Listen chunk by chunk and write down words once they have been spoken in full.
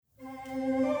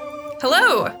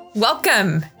Hello,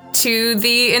 welcome to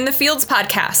the In the Fields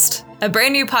podcast, a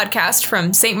brand new podcast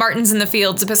from St. Martin's in the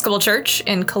Fields Episcopal Church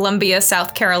in Columbia,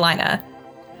 South Carolina.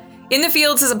 In the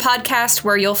Fields is a podcast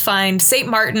where you'll find St.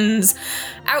 Martin's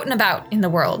out and about in the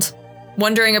world,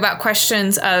 wondering about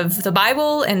questions of the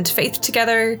Bible and faith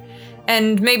together,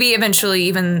 and maybe eventually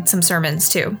even some sermons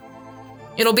too.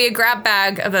 It'll be a grab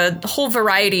bag of a whole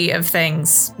variety of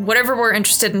things, whatever we're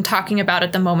interested in talking about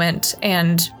at the moment,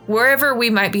 and wherever we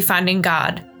might be finding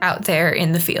God out there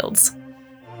in the fields.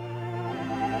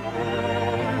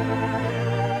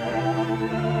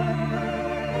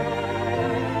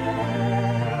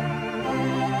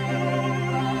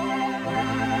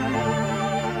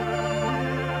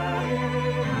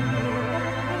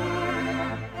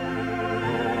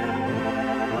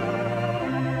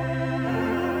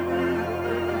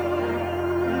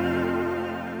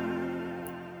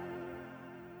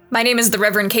 My name is the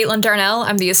Reverend Caitlin Darnell.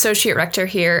 I'm the Associate Rector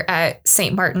here at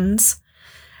St. Martin's.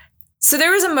 So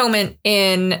there was a moment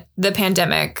in the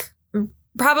pandemic,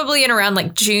 probably in around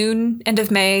like June, end of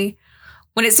May,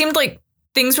 when it seemed like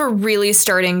things were really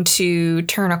starting to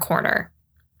turn a corner.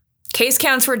 Case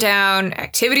counts were down,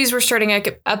 activities were starting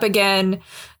up again.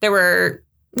 There were,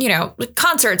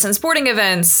 concerts and sporting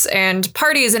events and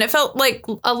parties, and it felt like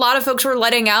a lot of folks were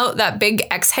letting out that big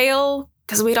exhale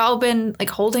because we'd all been like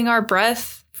holding our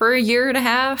breath for a year and a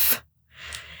half.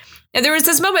 And there was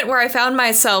this moment where I found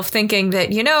myself thinking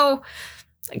that,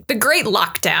 the great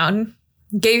lockdown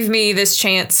gave me this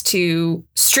chance to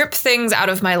strip things out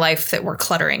of my life that were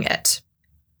cluttering it.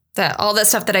 That all that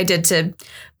stuff that I did to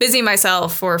busy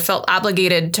myself or felt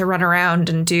obligated to run around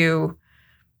and do.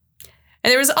 And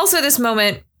there was also this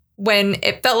moment when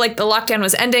it felt like the lockdown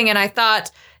was ending and I thought,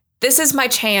 this is my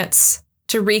chance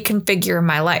to reconfigure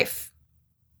my life.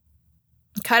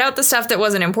 Cut out the stuff that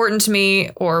wasn't important to me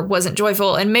or wasn't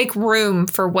joyful and make room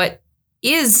for what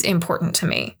is important to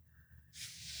me.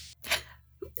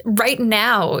 Right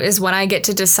now is when I get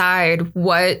to decide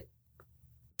what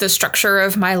the structure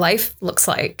of my life looks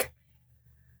like.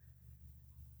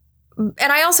 And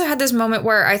I also had this moment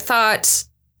where I thought,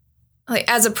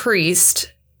 like, as a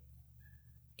priest,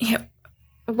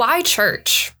 why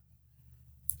church?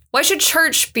 Why should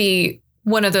church be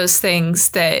one of those things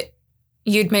that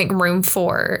you'd make room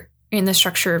for in the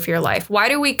structure of your life? Why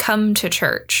do we come to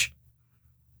church?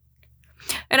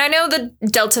 And I know the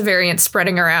Delta variant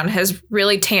spreading around has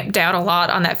really tamped down a lot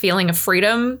on that feeling of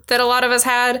freedom that a lot of us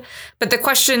had, but the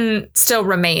question still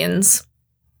remains,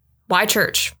 why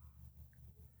church?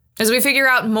 As we figure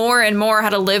out more and more how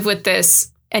to live with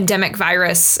this endemic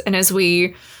virus, and as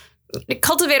we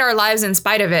cultivate our lives in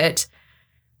spite of it,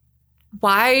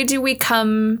 why do we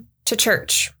come to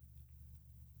church?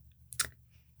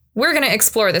 We're going to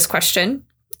explore this question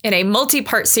in a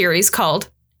multi-part series called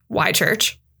Why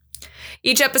Church?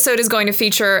 Each episode is going to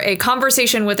feature a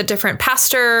conversation with a different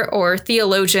pastor or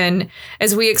theologian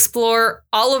as we explore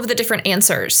all of the different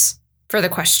answers for the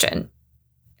question.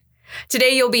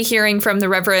 Today, you'll be hearing from the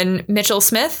Reverend Mitchell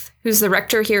Smith, who's the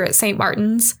rector here at St.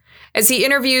 Martin's, as he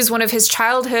interviews one of his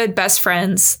childhood best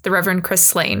friends, the Reverend Chris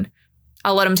Slane.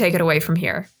 I'll let him take it away from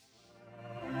here.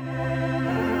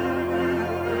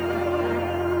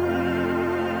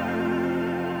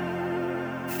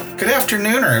 Good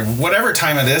afternoon, or whatever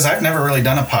time it is. I've never really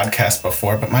done a podcast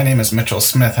before, but my name is Mitchell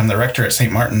Smith. I'm the rector at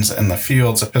St. Martin's in the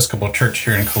Fields Episcopal Church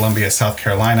here in Columbia, South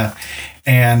Carolina.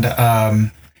 And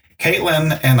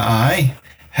Caitlin and I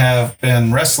have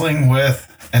been wrestling with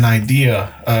an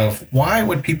idea of why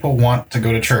would people want to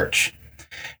go to church?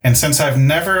 And since I've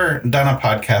never done a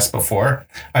podcast before,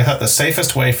 I thought the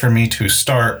safest way for me to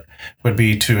start would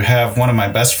be to have one of my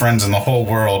best friends in the whole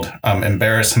world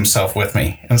embarrass himself with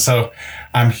me. And so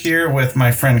I'm here with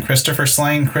my friend Christopher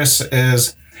Slane. Chris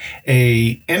is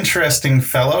a interesting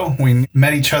fellow. We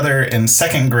met each other in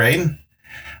second grade.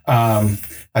 I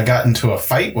got into a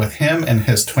fight with him and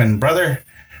his twin brother.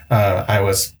 I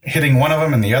was hitting one of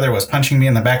them and the other was punching me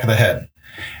in the back of the head.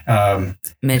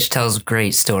 Mitch tells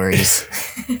great stories.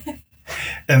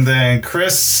 And then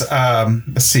Chris,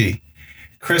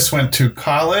 Chris went to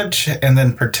college and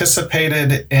then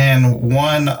participated in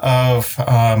one of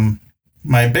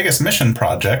my biggest mission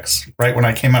projects right when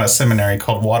I came out of seminary,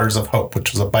 called Waters of Hope,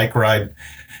 which was a bike ride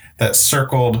that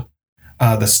circled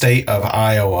the state of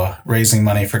Iowa, raising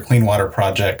money for clean water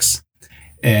projects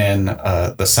in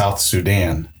the South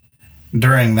Sudan.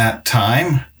 During that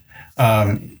time,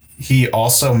 he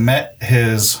also met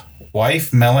his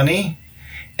wife, Melanie,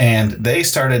 and they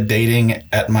started dating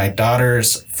at my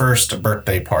daughter's first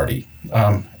birthday party.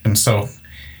 And so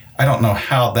I don't know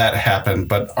how that happened,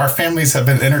 but our families have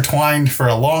been intertwined for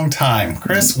a long time.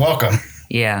 Chris, welcome.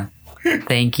 Yeah.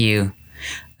 Thank you.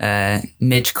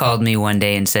 Mitch called me one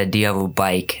day and said, "Do you have a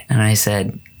bike?" And I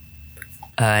said,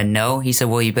 "No." He said,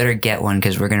 "Well, you better get one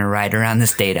because we're going to ride around the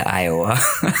state of Iowa."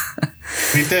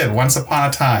 We did, once upon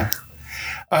a time.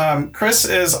 Chris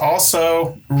is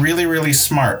also really, really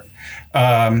smart.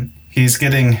 He's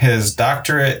getting his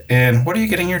doctorate in, what are you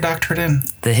getting your doctorate in?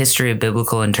 The history of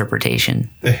biblical interpretation.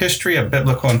 The history of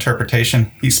biblical interpretation.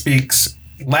 He speaks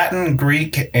Latin,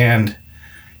 Greek, and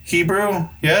Hebrew.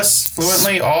 Yes,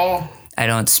 fluently, all.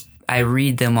 I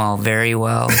read them all very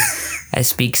well. I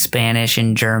speak Spanish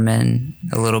and German,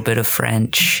 a little bit of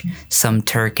French, some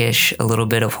Turkish, a little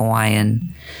bit of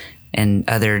Hawaiian, and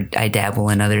I dabble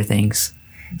in other things.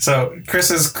 So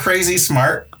Chris is crazy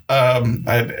smart.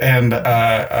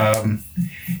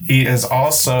 He is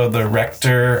also the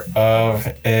rector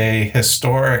of a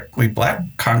historically Black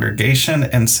congregation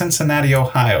in Cincinnati,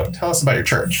 Ohio. Tell us about your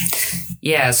church.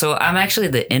 Yeah, so I'm actually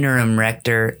the interim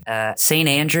rector. St.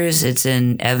 Andrews, it's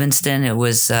in Evanston. It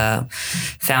was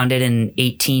founded in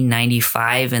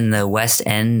 1895 in the west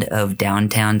end of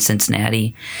downtown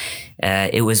Cincinnati.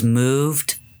 It was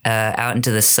moved out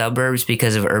into the suburbs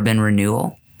because of urban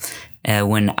renewal.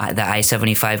 When the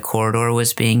I-75 corridor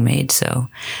was being made. So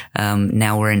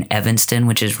now we're in Evanston,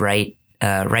 which is right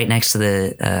next to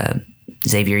the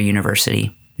Xavier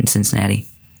University in Cincinnati.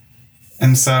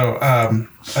 And so,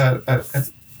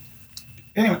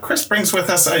 anyway, Chris brings with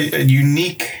us a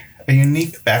unique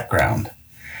background.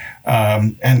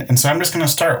 And so I'm just going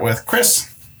to start with,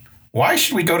 Chris, why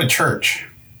should we go to church?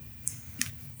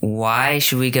 Why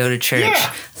should we go to church?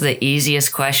 Yeah. The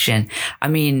easiest question. I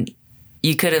mean,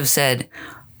 you could have said,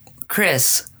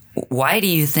 Chris, why do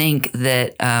you think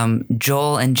that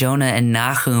Joel and Jonah and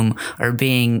Nahum are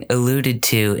being alluded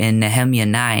to in Nehemiah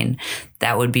 9?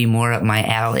 That would be more up my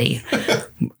alley.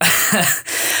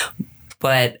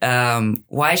 But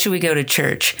why should we go to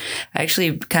church? I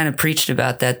actually kind of preached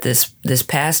about that this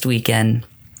past weekend.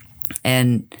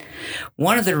 And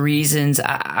one of the reasons,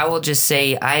 I will just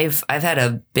say, I've had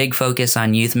a big focus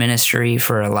on youth ministry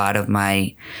for a lot of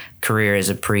my career as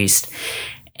a priest.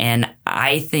 And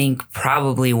I think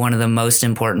probably one of the most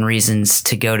important reasons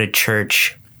to go to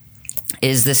church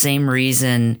is the same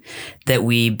reason that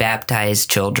we baptize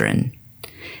children,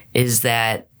 is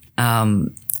that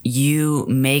you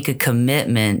make a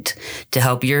commitment to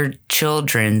help your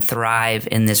children thrive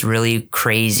in this really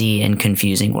crazy and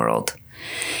confusing world.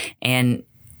 And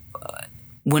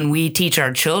when we teach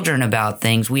our children about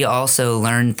things, we also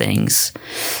learn things.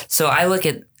 So I look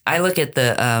at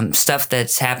the stuff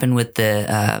that's happened with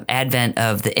the advent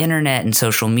of the internet and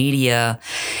social media,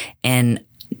 and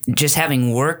just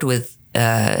having worked with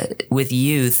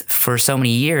youth for so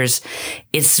many years,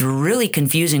 it's a really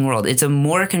confusing world. It's a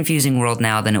more confusing world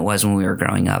now than it was when we were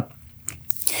growing up.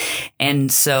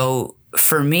 And so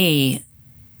for me,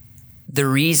 the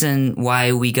reason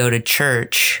why we go to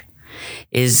church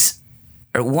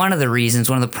one of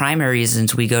the primary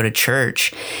reasons we go to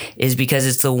church is because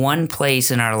it's the one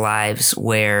place in our lives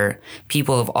where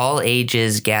people of all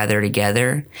ages gather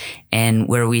together, and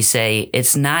where we say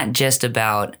it's not just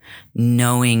about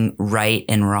knowing right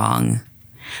and wrong,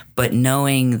 but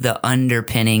knowing the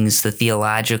underpinnings, the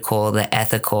theological, the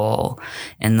ethical,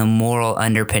 and the moral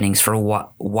underpinnings for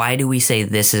why do we say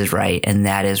this is right and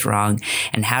that is wrong,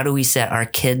 and how do we set our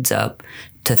kids up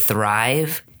to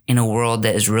thrive in a world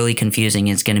that is really confusing.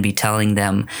 It's going to be telling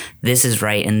them this is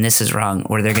right and this is wrong,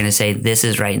 or they're going to say this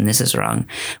is right and this is wrong.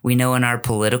 We know in our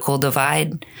political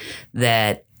divide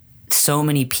that so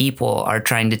many people are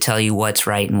trying to tell you what's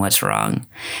right and what's wrong.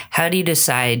 How do you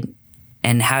decide,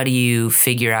 and how do you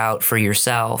figure out for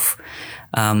yourself,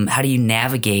 how do you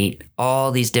navigate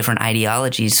all these different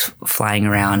ideologies flying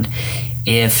around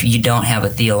if you don't have a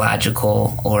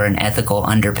theological or an ethical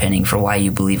underpinning for why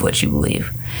you believe what you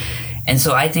believe? And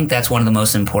so I think that's one of the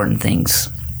most important things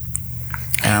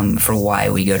for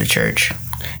why we go to church.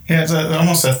 Yeah, it's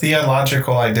almost a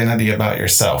theological identity about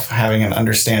yourself, having an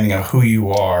understanding of who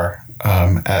you are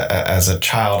as a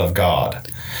child of God.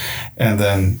 And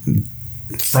then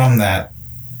from that,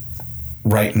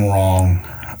 right and wrong,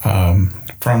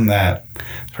 from that,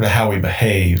 sort of how we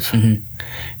behave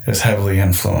is heavily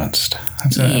influenced.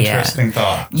 That's an interesting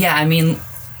thought. Yeah, I mean,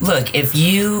 look, if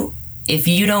you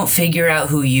don't figure out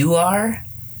who you are,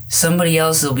 somebody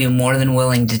else will be more than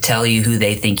willing to tell you who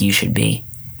they think you should be.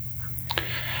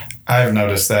 I've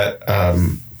noticed that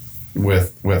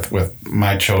with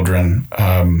my children,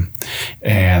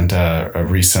 and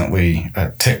recently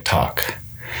TikTok,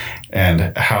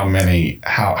 and how many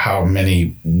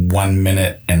 1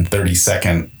 minute and 30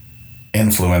 second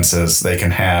influences they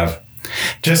can have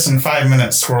Just in 5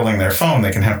 minutes scrolling their phone,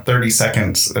 they can have 30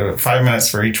 seconds, 5 minutes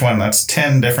for each one. That's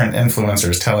 10 different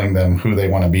influencers telling them who they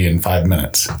want to be in 5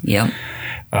 minutes. Yep.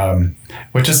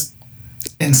 Which is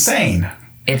insane.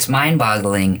 It's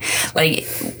mind-boggling. Like,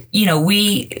 you know,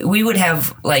 we would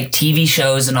have like TV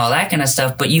shows and all that kind of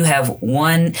stuff, but if you have a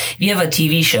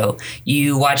TV show,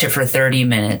 you watch it for 30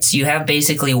 minutes. You have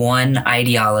basically one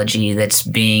ideology that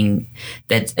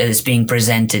is being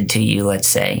presented to you, let's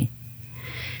say.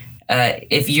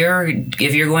 If you're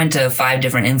going to 5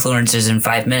 different influencers in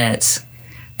 5 minutes,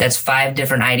 that's 5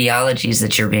 different ideologies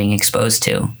that you're being exposed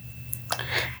to.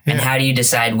 And how do you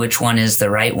decide which one is the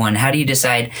right one? How do you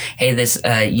decide, hey, this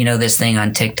this thing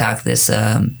on TikTok, this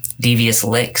Devious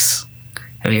Licks?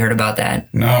 Have you heard about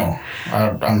that? No,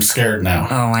 I'm scared now.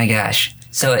 Oh my gosh!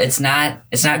 So it's not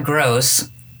gross.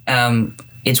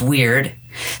 It's weird.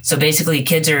 So basically,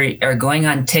 kids are going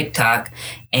on TikTok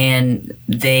and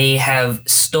they have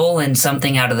stolen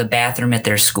something out of the bathroom at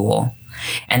their school,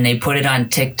 and they put it on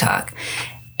TikTok.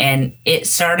 And it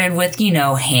started with,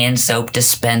 hand soap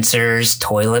dispensers,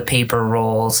 toilet paper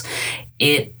rolls.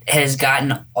 It has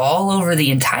gotten all over the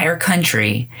entire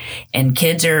country, and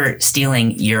kids are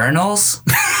stealing urinals,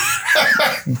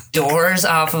 doors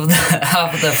off of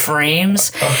the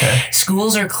frames. Okay.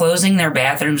 Schools are closing their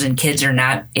bathrooms, and kids are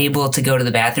not able to go to the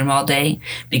bathroom all day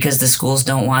because the schools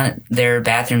don't want their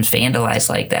bathrooms vandalized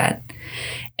like that.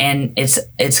 And it's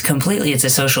a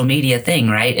social media thing,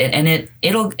 right? And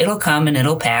it'll come and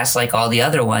it'll pass like all the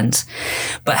other ones.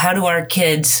 But how do our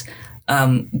kids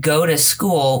go to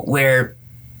school where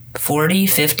 40,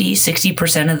 50,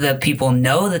 60% of the people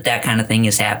know that kind of thing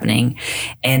is happening,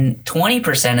 and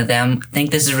 20% of them think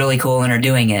this is really cool and are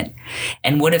doing it?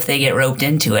 And what if they get roped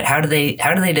into it? How do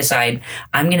they decide,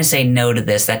 I'm going to say no to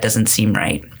this? That doesn't seem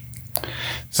right.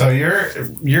 So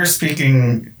you're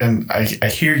speaking, and I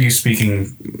hear you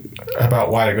speaking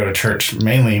about why to go to church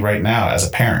mainly right now as a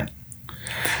parent.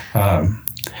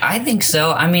 I think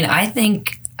so. I mean, I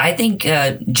think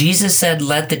Jesus said,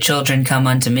 "Let the children come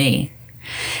unto me,"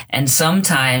 and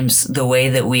sometimes the way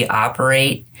that we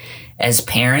operate as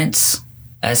parents,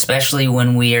 especially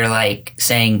when we are like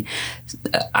saying,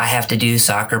 "I have to do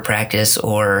soccer practice,"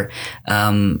 or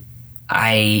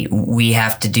we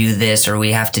have to do this or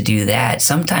we have to do that.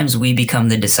 Sometimes we become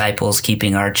the disciples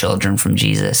keeping our children from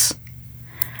Jesus.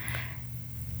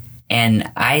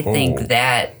 And I think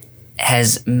that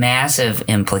has massive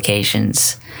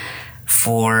implications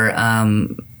for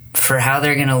how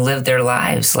they're going to live their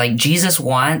lives. Like, Jesus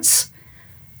wants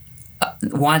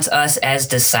us as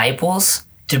disciples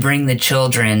to bring the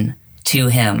children to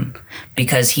him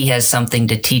because he has something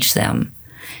to teach them.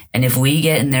 And if we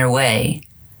get in their way,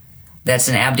 that's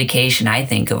an abdication, I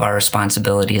think, of our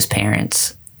responsibility as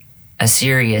parents. A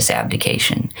serious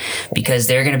abdication, because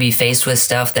they're going to be faced with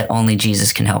stuff that only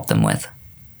Jesus can help them with.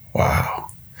 Wow.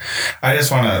 I'm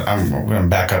going to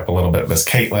back up a little bit, because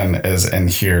Caitlin is in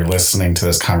here listening to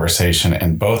this conversation,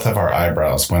 and both of our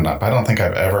eyebrows went up. I don't think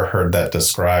I've ever heard that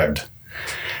described,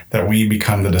 that we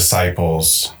become the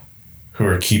disciples who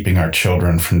are keeping our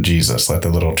children from Jesus. Let the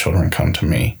little children come to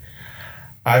me.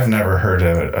 I've never heard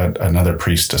another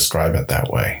priest describe it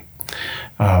that way.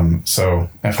 So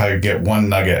if I get one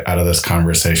nugget out of this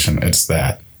conversation, it's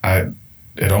that.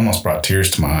 It almost brought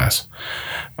tears to my eyes.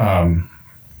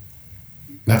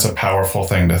 That's a powerful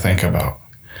thing to think about.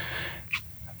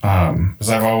 Because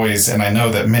I've always, and I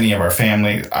know that many of our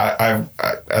family, I'm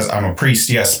a priest,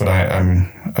 yes, but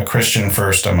I'm a Christian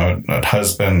first. I'm a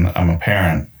husband. I'm a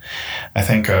parent. I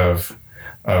think of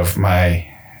my,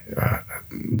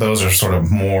 those are sort of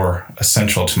more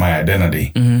essential to my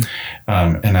identity. Mm-hmm.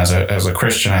 And as a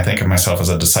Christian, I think of myself as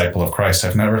a disciple of Christ.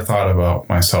 I've never thought about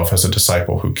myself as a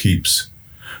disciple who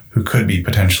could be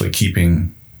potentially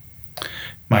keeping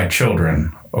my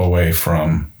children away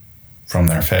from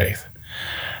their faith.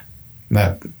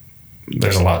 That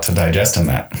there's a lot to digest in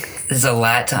that. There's a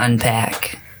lot to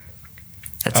unpack.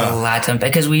 That's a lot to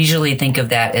unpack, because we usually think of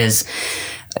that as,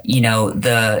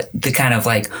 the kind of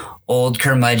like old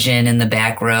curmudgeon in the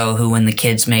back row who, when the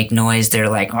kids make noise, they're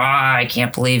like, I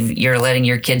can't believe you're letting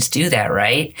your kids do that,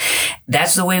 right?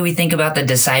 That's the way we think about the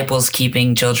disciples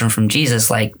keeping children from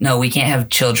Jesus. Like, no, we can't have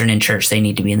children in church. They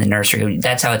need to be in the nursery.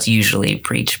 That's how it's usually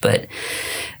preached. But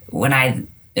when I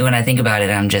think about it,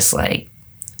 I'm just like,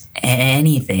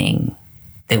 anything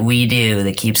that we do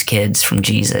that keeps kids from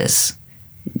Jesus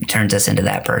turns us into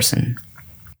that person.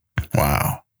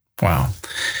 Wow.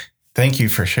 Thank you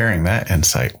for sharing that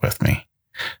insight with me.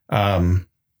 One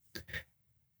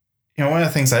of the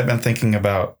things I've been thinking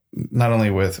about, not only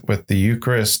with the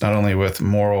Eucharist, not only with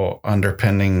moral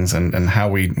underpinnings and how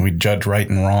we judge right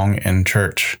and wrong in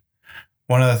church,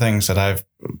 one of the things that I've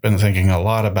been thinking a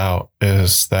lot about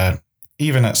is that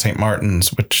even at St.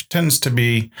 Martin's, which tends to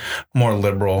be more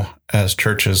liberal as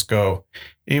churches go,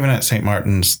 even at St.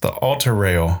 Martin's, the altar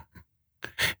rail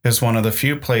is one of the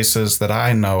few places that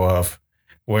I know of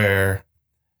where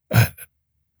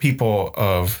people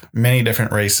of many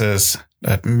different races,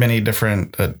 many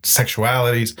different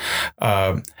sexualities,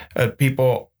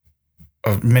 people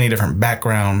of many different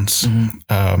backgrounds,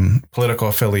 political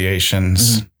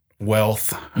affiliations,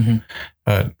 wealth,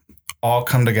 all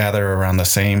come together around the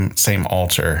same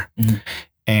altar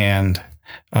and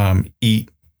eat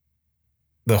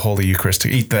the Holy Eucharist, to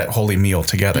eat that holy meal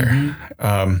together,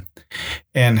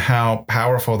 and how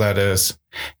powerful that is.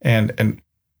 And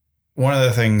one of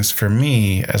the things for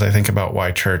me, as I think about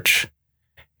why church,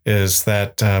 is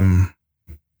that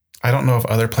I don't know of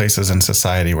other places in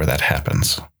society where that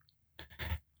happens.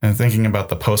 And thinking about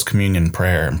the post-communion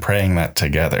prayer and praying that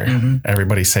together,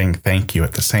 everybody saying thank you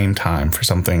at the same time for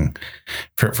something,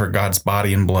 for God's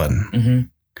body and blood.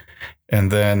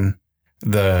 And then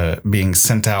the being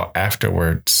sent out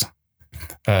afterwards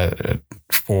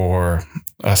for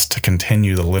us to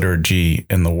continue the liturgy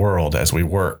in the world as we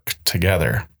work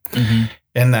together.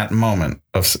 In that moment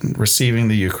of receiving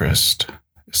the Eucharist,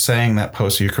 saying that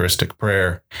post-Eucharistic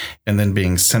prayer, and then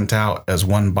being sent out as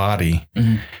one body,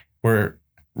 we're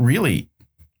really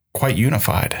quite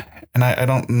unified. And I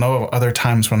don't know of other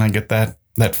times when I get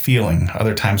that feeling,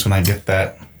 other times when I get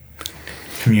that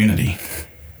community.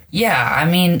 Yeah, I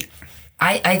mean,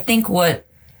 I think what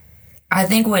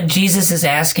Jesus is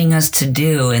asking us to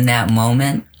do in that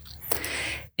moment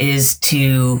is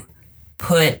to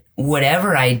put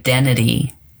whatever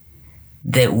identity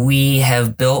that we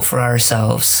have built for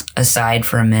ourselves aside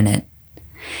for a minute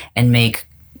and make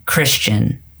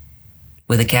Christian,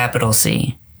 with a capital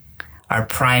C, our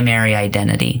primary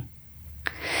identity.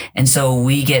 And so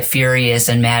we get furious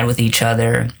and mad with each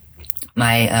other.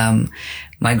 My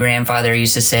grandfather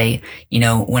used to say,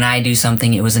 when I do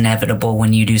something, it was inevitable.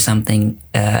 When you do something,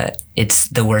 it's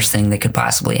the worst thing that could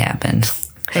possibly happen.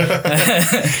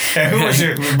 And who was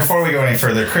before we go any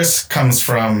further, Chris comes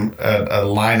from a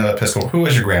line of Episcopal. Who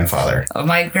was your grandfather?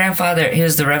 My grandfather, he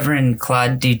was the Reverend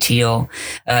Claude Dutiel.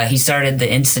 He started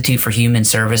the Institute for Human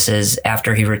Services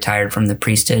after he retired from the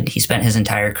priesthood. He spent his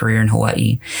entire career in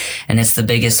Hawaii, and it's the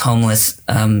biggest homeless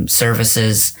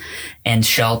services and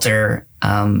shelter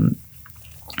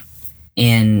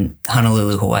in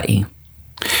Honolulu, Hawaii.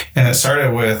 And it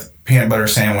started with peanut butter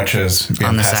sandwiches being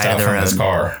on the passed side out of the from road. his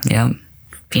car. Yep.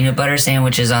 Peanut butter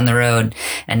sandwiches on the road.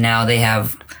 And now they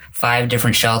have 5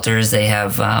 different shelters. They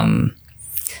have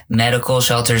medical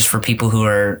shelters for people who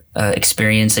are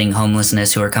experiencing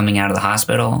homelessness, who are coming out of the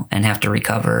hospital and have to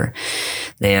recover.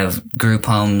 They have group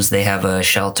homes. They have a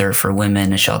shelter for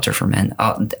women, a shelter for men.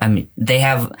 They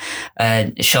have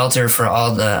a shelter for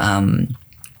all the...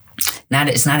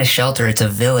 it's not a shelter, it's a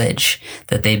village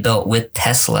that they built with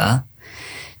Tesla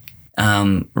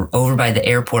over by the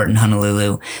airport in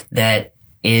Honolulu that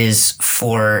is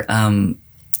for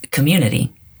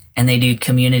community. And they do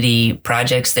community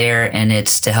projects there, and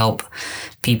it's to help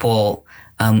people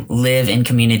live in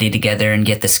community together and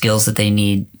get the skills that they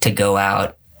need to go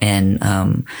out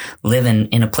and live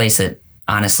in a place that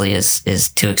honestly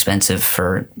is too expensive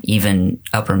for even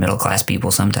upper middle class people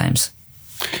sometimes.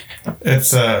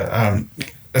 It's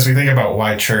as we think about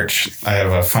why church, I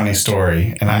have a funny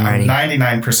story, and I'm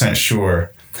 99%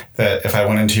 sure that if I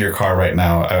went into your car right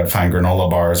now, I would find granola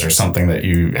bars or something that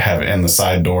you have in the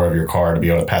side door of your car to be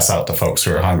able to pass out to folks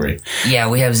who are hungry. Yeah,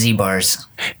 we have Z-bars.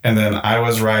 And then I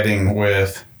was riding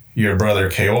with your brother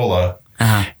Keola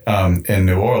in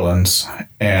New Orleans,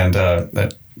 and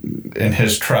in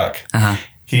his truck,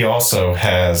 he also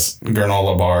has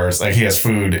granola bars. Like, he has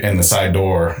food in the side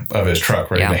door of his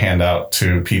truck ready to hand out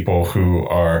to people who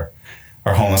are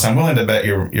homeless. I'm willing to bet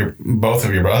your both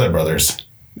of your other brothers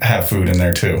have food in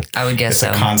there too. I would guess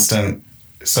it's a constant.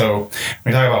 So when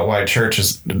we talk about why church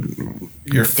is,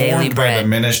 you're formed by the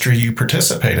ministry you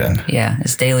participate in. Yeah,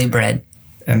 it's daily bread.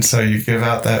 And so you give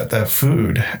out that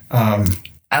food.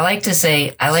 I like to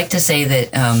say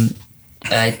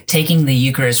that taking the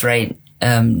Eucharist right,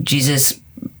 Jesus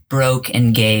broke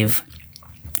and gave.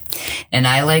 And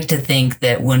I like to think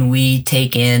that when we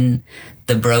take in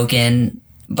the broken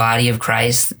body of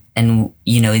Christ, and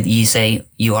you say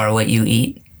you are what you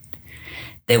eat,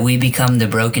 that we become the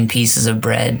broken pieces of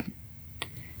bread,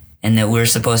 and that we're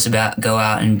supposed to go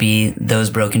out and be those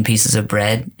broken pieces of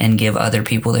bread and give other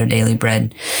people their daily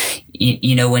bread.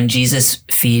 When Jesus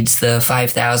feeds the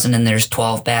 5,000 and there's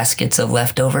 12 baskets of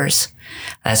leftovers,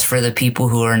 that's for the people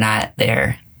who are not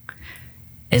there.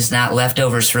 It's not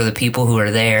leftovers for the people who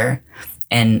are there.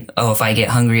 and if I get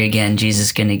hungry again, Jesus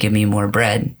is going to give me more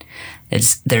bread.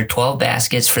 There are 12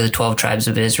 baskets for the 12 tribes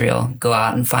of Israel. Go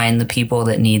out and find the people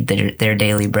that need their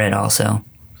daily bread also.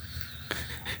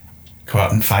 Go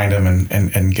out and find them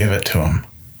and give it to them.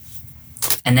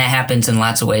 And that happens in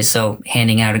lots of ways. So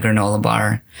handing out a granola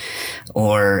bar,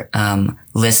 or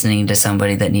listening to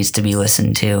somebody that needs to be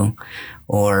listened to,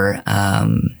 or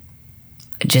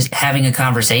just having a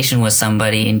conversation with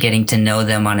somebody and getting to know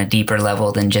them on a deeper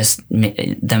level than just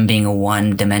them being a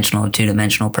one-dimensional,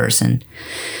 two-dimensional person.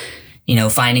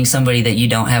 Finding somebody that you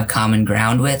don't have common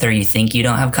ground with, or you think you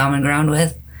don't have common ground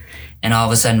with, and all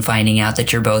of a sudden finding out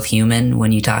that you're both human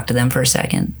when you talk to them for a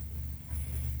second.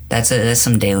 That's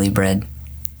some daily bread.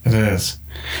 It is.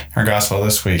 Our gospel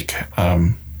this week,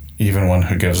 even one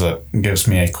who gives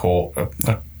me a cold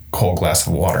glass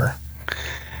of water,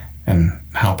 and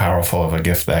how powerful of a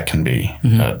gift that can be.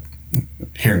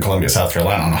 Here in Columbia, South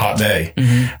Carolina, on a hot day,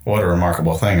 what a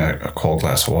remarkable thing a cold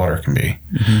glass of water can be.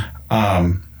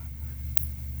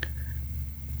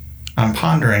 I'm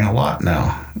pondering a lot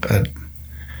now.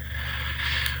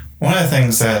 One of the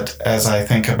things that, as I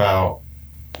think about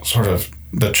sort of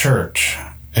the church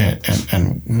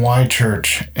and why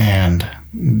church and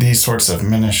these sorts of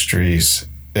ministries,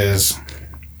 is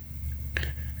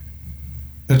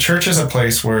the church is a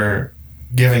place where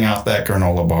giving out that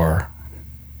granola bar,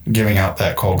 giving out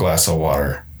that cold glass of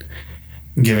water,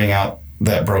 giving out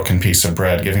that broken piece of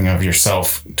bread, giving of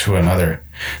yourself to another.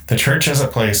 The church is a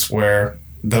place where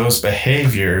those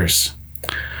behaviors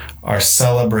are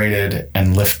celebrated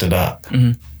and lifted up.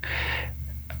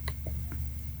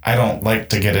 I don't like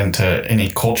to get into any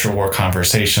culture war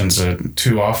conversations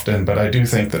too often, but I do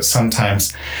think that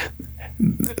sometimes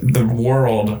the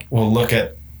world will look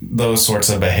at those sorts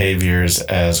of behaviors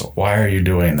as, why are you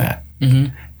doing that?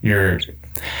 You're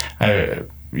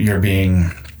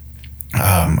being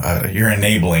you're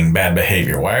enabling bad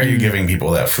behavior. Why are you giving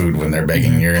people that food when they're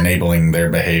begging? You're enabling their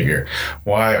behavior.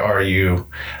 Why are you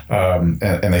and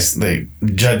they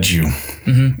judge you,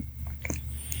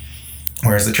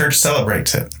 whereas the church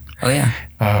celebrates it. Oh yeah.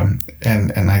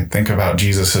 And I think about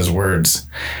Jesus's words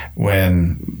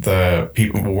when the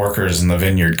workers in the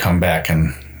vineyard come back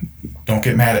and, don't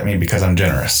get mad at me because I'm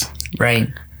generous. Right.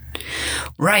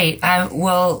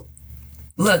 Well,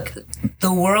 look,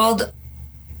 the world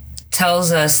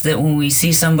tells us that when we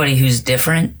see somebody who's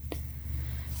different,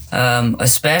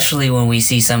 especially when we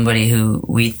see somebody who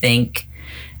we think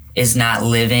is not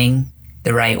living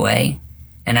the right way.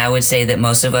 And I would say that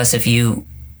most of us, if you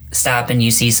stop and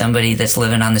you see somebody that's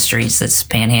living on the streets that's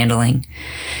panhandling,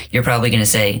 you're probably going to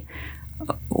say,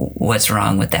 what's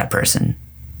wrong with that person?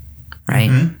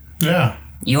 Right? Yeah.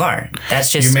 You are.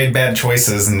 That's just... You made bad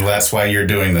choices, and that's why you're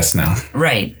doing this now.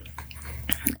 Right.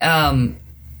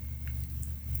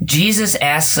 Jesus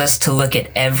asks us to look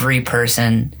at every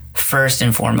person first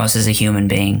and foremost as a human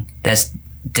being that's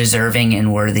deserving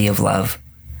and worthy of love.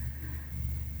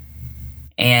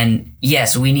 And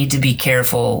yes, we need to be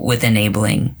careful with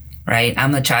enabling, right?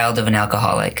 I'm the child of an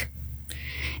alcoholic.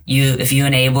 If you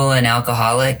enable an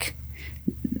alcoholic,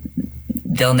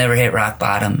 they'll never hit rock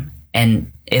bottom.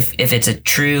 And if it's a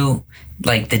true,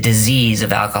 like the disease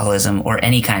of alcoholism or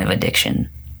any kind of addiction,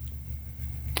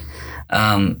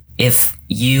 if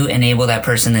you enable that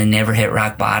person to never hit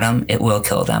rock bottom, it will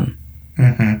kill them.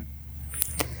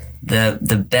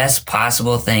 The best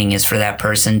possible thing is for that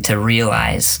person to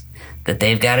realize that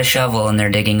they've got a shovel and they're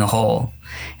digging a hole,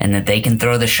 and that they can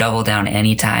throw the shovel down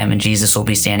anytime and Jesus will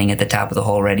be standing at the top of the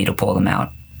hole ready to pull them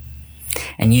out.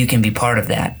 And you can be part of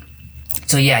that.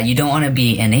 So yeah, you don't want to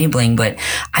be enabling, but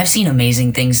I've seen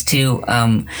amazing things too,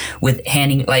 with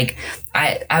handing, like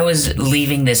I was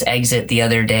leaving this exit the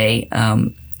other day,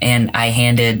 and I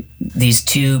handed these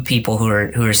two people who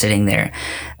are sitting there.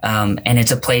 And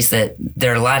it's a place that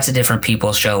there are lots of different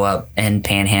people show up and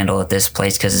panhandle at this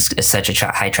place because it's such a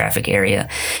high traffic area.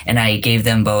 And I gave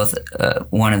them both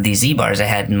one of these Z-bars I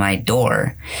had in my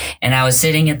door. And I was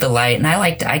sitting at the light, and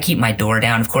I keep my door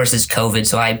down. Of course, it's COVID,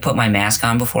 so I put my mask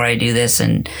on before I do this,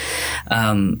 and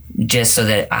just so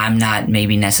that I'm not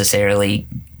maybe necessarily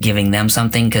giving them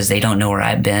something because they don't know where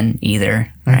I've been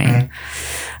either, right?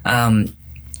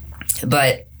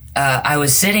 But I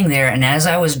was sitting there, and as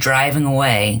I was driving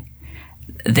away,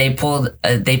 they pulled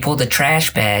a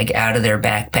trash bag out of their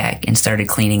backpack and started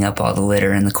cleaning up all the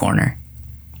litter in the corner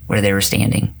where they were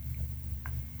standing.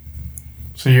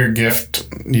 So your gift,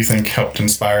 you think, helped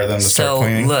inspire them to start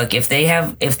cleaning? So look, if they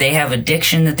have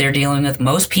addiction that they're dealing with,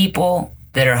 most people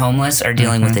that are homeless are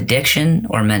dealing with addiction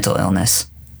or mental illness,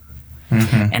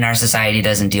 and our society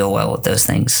doesn't deal well with those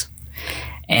things.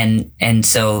 And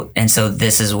so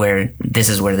this is where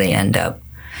they end up.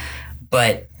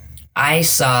 but I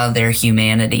saw their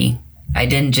humanity. I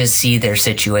didn't just see their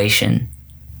situation.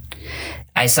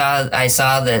 I saw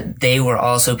that they were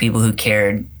also people who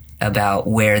cared about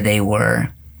where they were,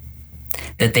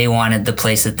 that they wanted the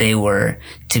place that they were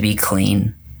to be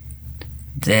clean,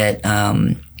 that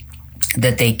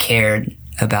they cared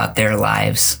about their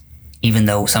lives, even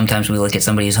though sometimes we look at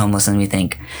somebody who's homeless and we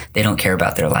think they don't care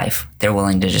about their life. They're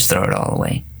willing to just throw it all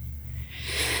away.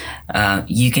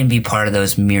 You can be part of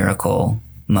those miracle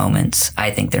moments.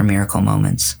 I think they're miracle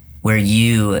moments where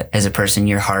you, as a person,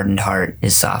 your hardened heart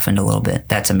is softened a little bit.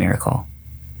 That's a miracle.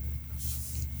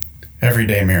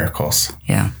 Everyday miracles.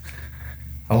 Yeah.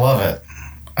 I love it.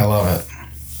 I'm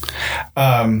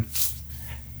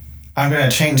going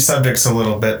to change subjects a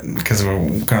little bit because we're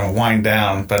going to wind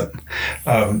down, but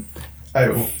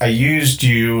I used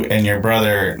you and your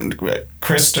brother.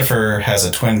 Christopher has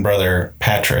a twin brother,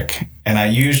 Patrick, and I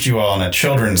used you all in a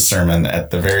children's sermon at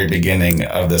the very beginning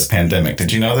of this pandemic.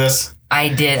 Did you know this? I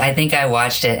did. I think I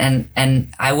watched it.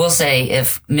 And I will say,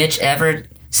 if Mitch ever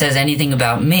says anything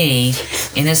about me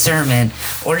in a sermon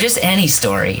or just any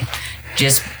story,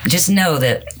 just know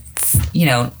that,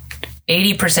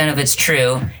 80% of it's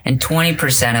true and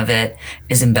 20% of it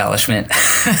is embellishment.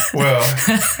 Well,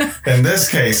 in this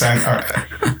case,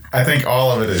 I think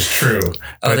all of it is true.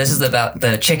 Oh, this is about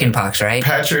the chicken pox, right?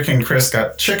 Patrick and Chris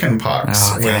got chicken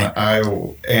pox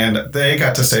and they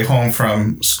got to stay home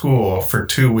from school for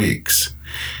 2 weeks.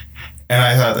 And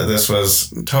I thought that this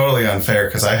was totally unfair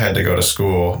because I had to go to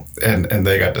school and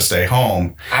they got to stay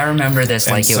home. I remember this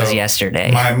like it was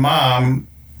yesterday. My mom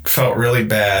felt really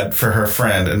bad for her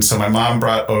friend, and so my mom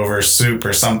brought over soup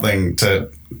or something to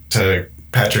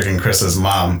Patrick and Chris's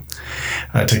mom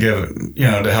to give,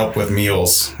 to help with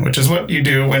meals, which is what you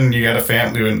do when you got a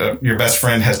family and your best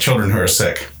friend has children who are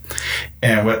sick.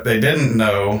 And what they didn't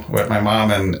know, what my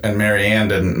mom and Mary Ann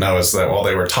didn't know, is that while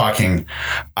they were talking,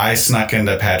 I snuck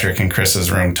into Patrick and Chris's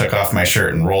room, took off my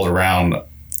shirt, and rolled around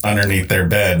underneath their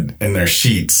bed in their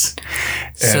sheets,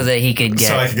 so that he could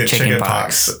get chicken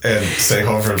pox and stay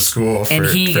home from school for 2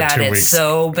 weeks. And he got it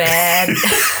so bad.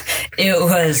 It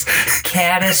was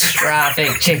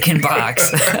catastrophic chicken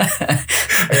pox.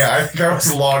 Yeah, I think I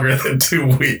was longer than 2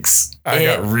 weeks. I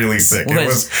got really sick. It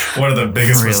was one of the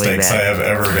biggest mistakes I have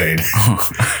ever made.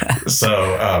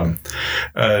 So,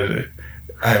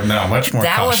 I am now much more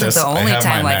cautious. That wasn't the only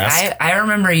time. I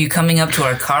remember you coming up to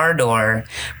our car door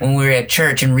when we were at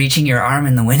church and reaching your arm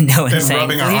in the window and saying,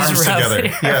 rubbing our arms together.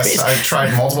 Yes, I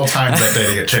tried multiple times that day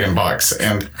to get chicken pox,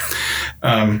 and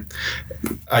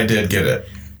I did get it,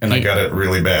 and I got it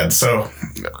really bad. So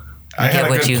I had a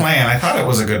good plan. I thought it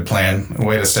was a good plan, a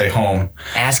way to stay home.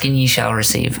 Ask and ye shall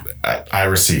receive. I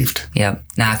received. Yep.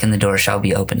 Knock and the door shall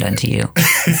be opened unto you.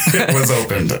 It was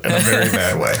opened in a very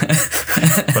bad way.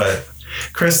 But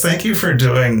Chris, thank you for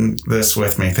doing this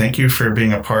with me. Thank you for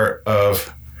being a part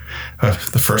of the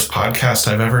first podcast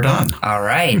I've ever done. All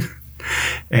right.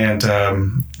 And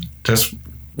just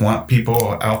want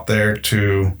people out there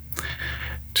to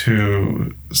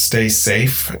stay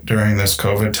safe during this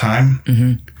COVID time.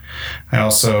 Mm-hmm. I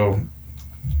also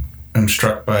am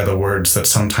struck by the words that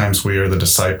sometimes we are the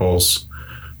disciples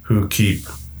who keep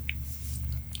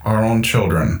our own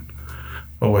children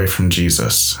away from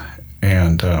Jesus.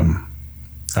 And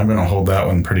I'm going to hold that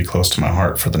one pretty close to my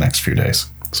heart for the next few days.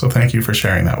 So thank you for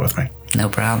sharing that with me. No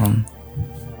problem.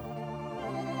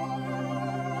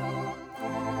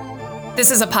 This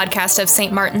is a podcast of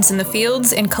St. Martin's in the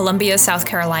Fields in Columbia, South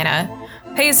Carolina.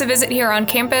 Pay us a visit here on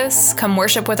campus, come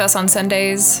worship with us on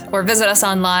Sundays, or visit us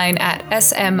online at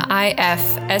smifsc.com.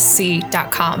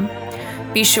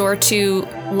 Be sure to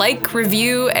like,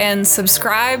 review, and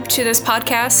subscribe to this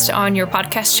podcast on your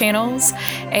podcast channels,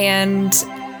 and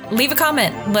leave a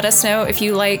comment. Let us know if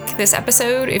you like this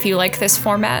episode, if you like this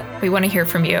format. We want to hear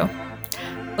from you.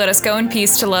 Let us go in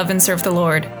peace to love and serve the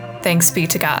Lord. Thanks be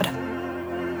to God.